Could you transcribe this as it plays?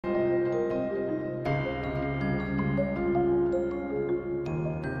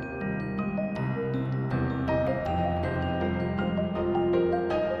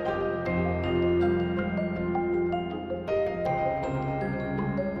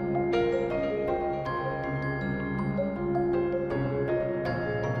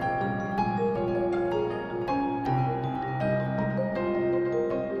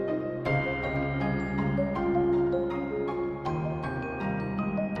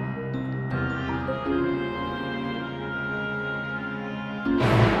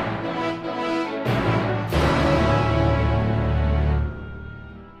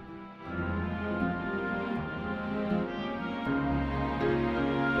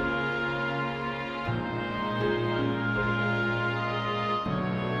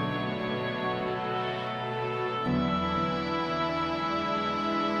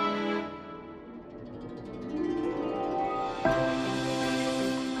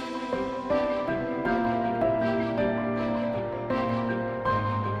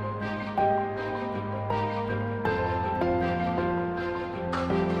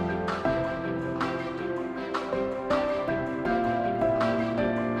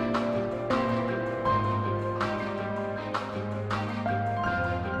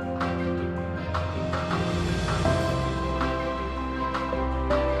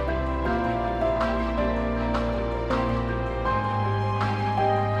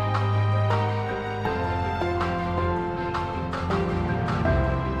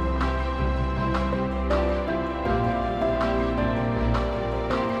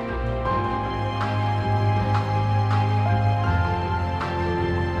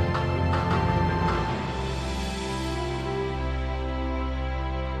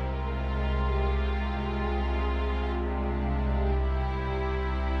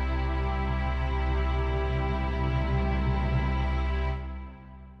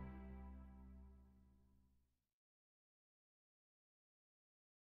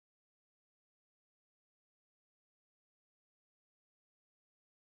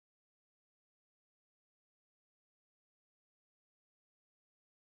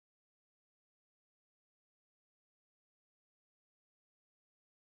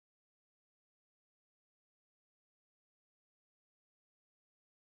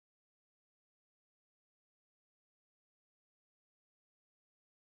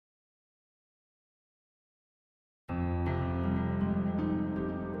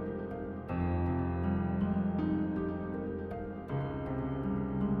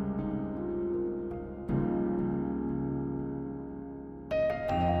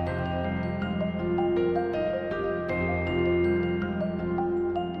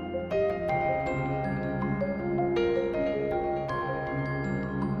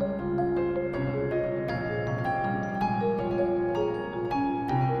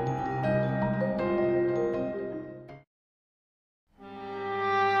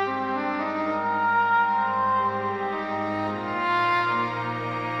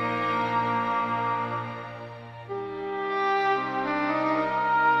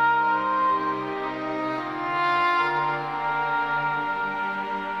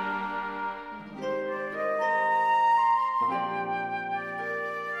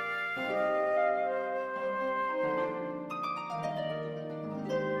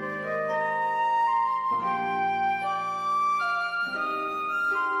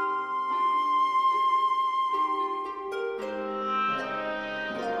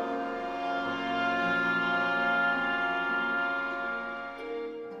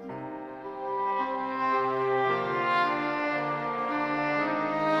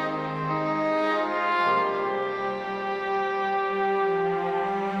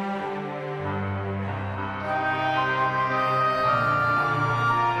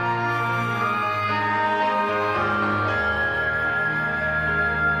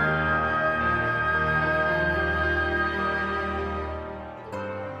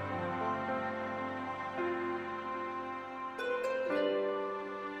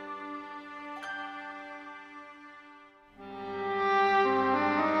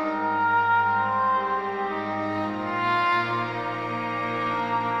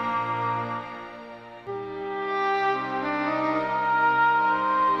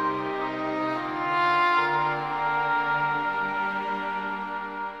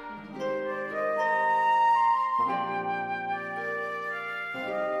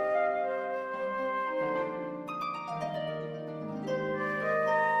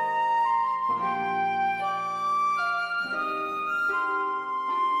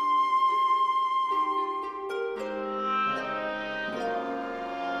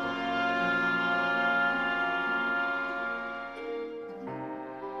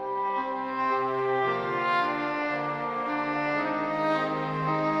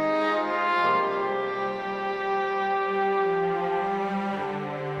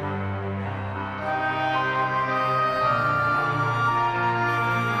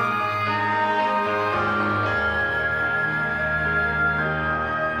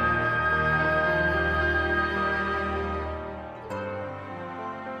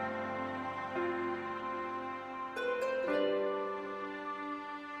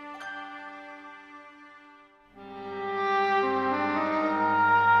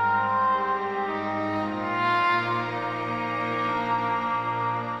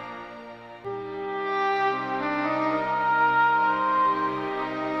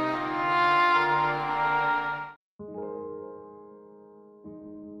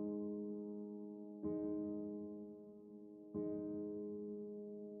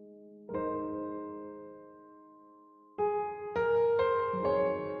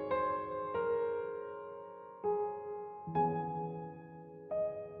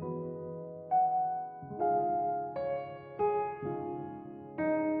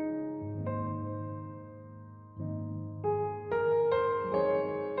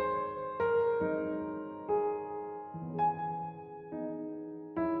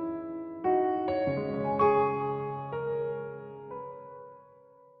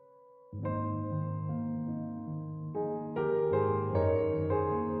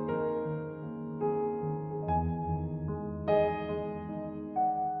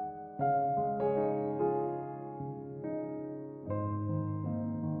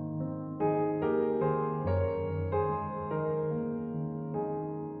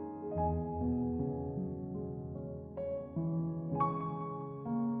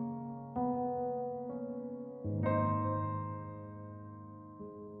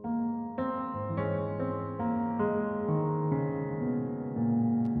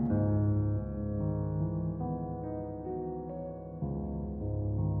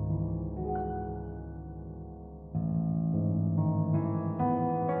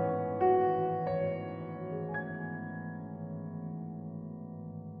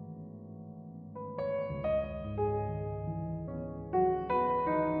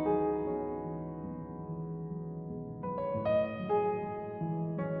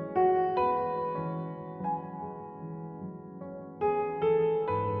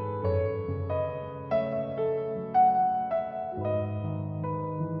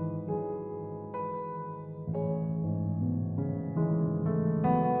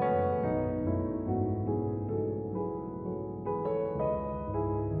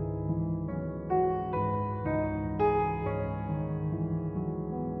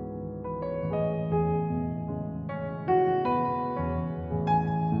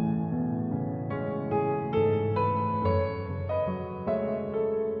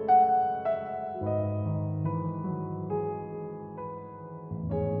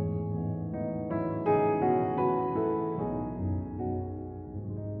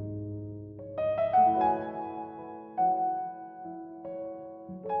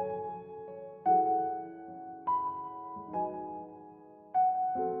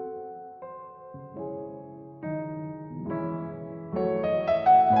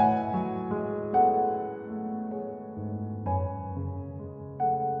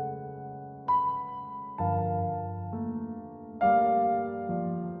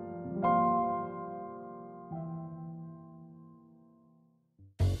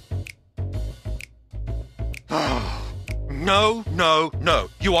No, no, no.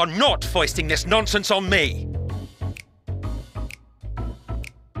 You are not foisting this nonsense on me.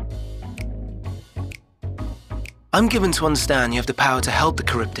 I'm given to understand you have the power to help the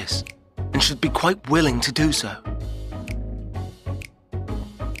Charybdis, and should be quite willing to do so.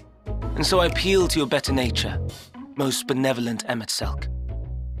 And so I appeal to your better nature, most benevolent Emet-Selch.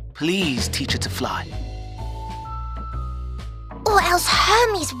 Please teach her to fly. Or else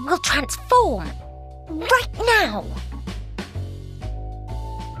Hermes will transform. Right now.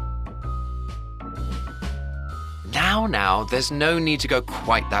 Now, there's no need to go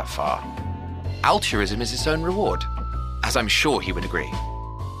quite that far. Altruism is its own reward, as I'm sure he would agree.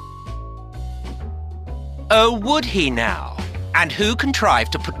 Oh, would he now? And who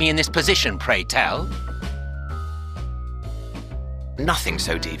contrived to put me in this position, pray tell? Nothing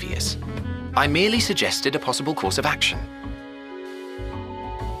so devious. I merely suggested a possible course of action.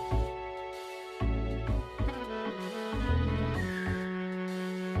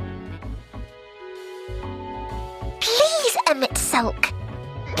 Please, Emet-Selch.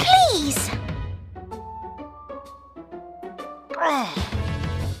 Please.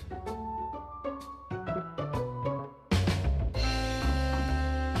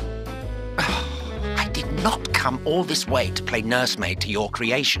 I did not come all this way to play nursemaid to your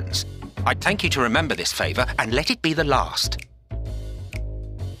creations. I'd thank you to remember this favour and let it be the last.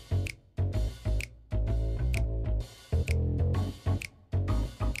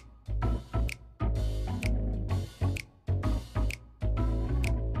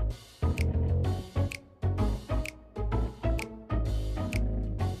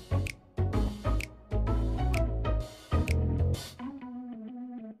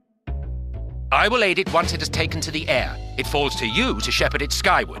 I will aid it once it has taken to the air. It falls to you to shepherd it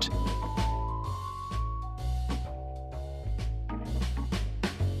skyward.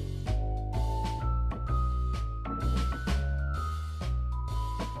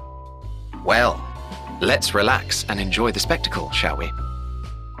 Well, let's relax and enjoy the spectacle, shall we?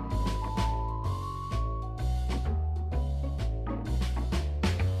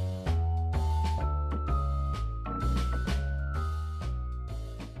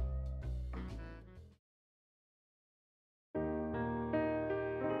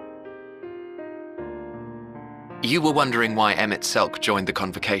 You were wondering why Emet-Selch joined the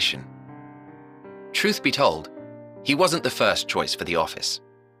convocation. Truth be told, he wasn't the first choice for the office.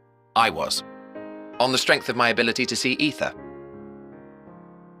 I was, on the strength of my ability to see ether.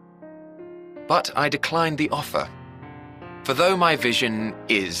 But I declined the offer. For though my vision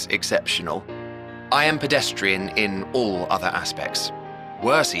is exceptional, I am pedestrian in all other aspects.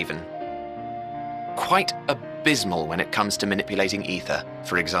 Worse even. Quite abysmal when it comes to manipulating ether,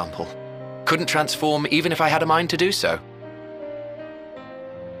 for example. Couldn't transform even if I had a mind to do so.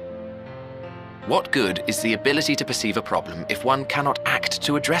 What good is the ability to perceive a problem if one cannot act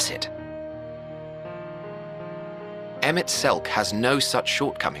to address it? Emet-Selch has no such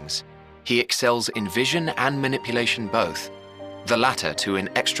shortcomings. He excels in vision and manipulation both, the latter to an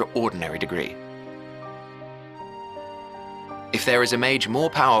extraordinary degree. If there is a mage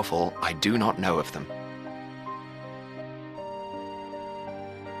more powerful, I do not know of them.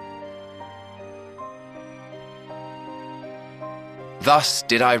 Thus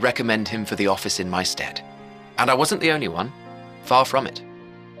did I recommend him for the office in my stead. And I wasn't the only one. Far from it.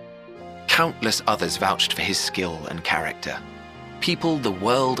 Countless others vouched for his skill and character. People the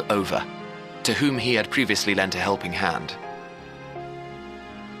world over, to whom he had previously lent a helping hand.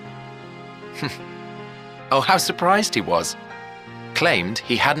 Oh, how surprised he was. Claimed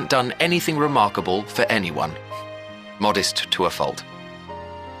he hadn't done anything remarkable for anyone. Modest to a fault.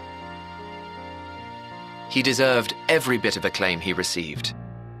 He deserved every bit of acclaim he received.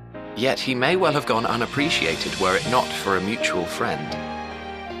 Yet he may well have gone unappreciated were it not for a mutual friend.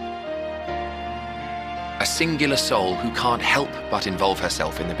 A singular soul who can't help but involve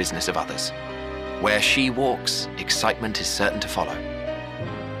herself in the business of others. Where she walks, excitement is certain to follow.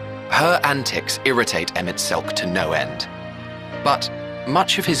 Her antics irritate Emet-Selch to no end. But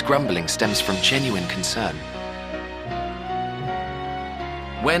much of his grumbling stems from genuine concern.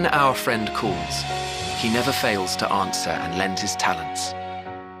 When our friend calls, he never fails to answer and lend his talents.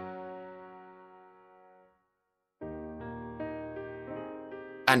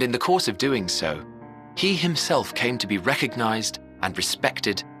 And in the course of doing so, he himself came to be recognized and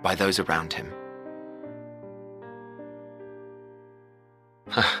respected by those around him.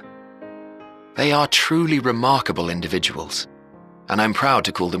 They are truly remarkable individuals, and I'm proud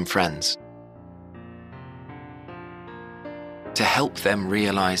to call them friends. To help them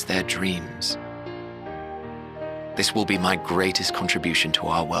realize their dreams. This will be my greatest contribution to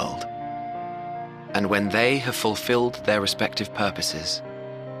our world. And when they have fulfilled their respective purposes,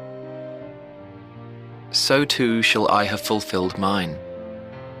 so too shall I have fulfilled mine,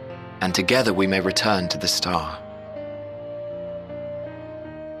 and together we may return to the star.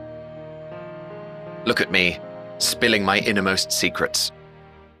 Look at me, spilling my innermost secrets.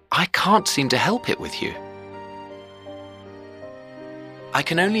 I can't seem to help it with you. I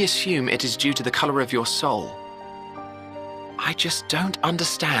can only assume it is due to the color of your soul. I just don't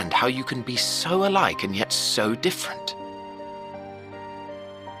understand how you can be so alike and yet so different.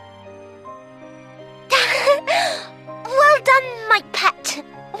 Well done, my pet.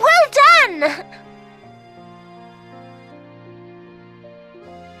 Well done!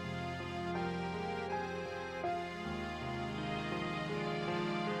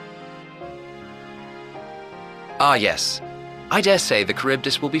 Ah, yes. I dare say the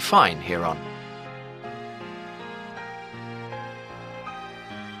Charybdis will be fine here on.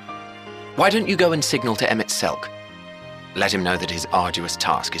 Why don't you go and signal to Emmett Selk? Let him know that his arduous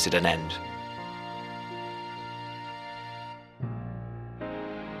task is at an end.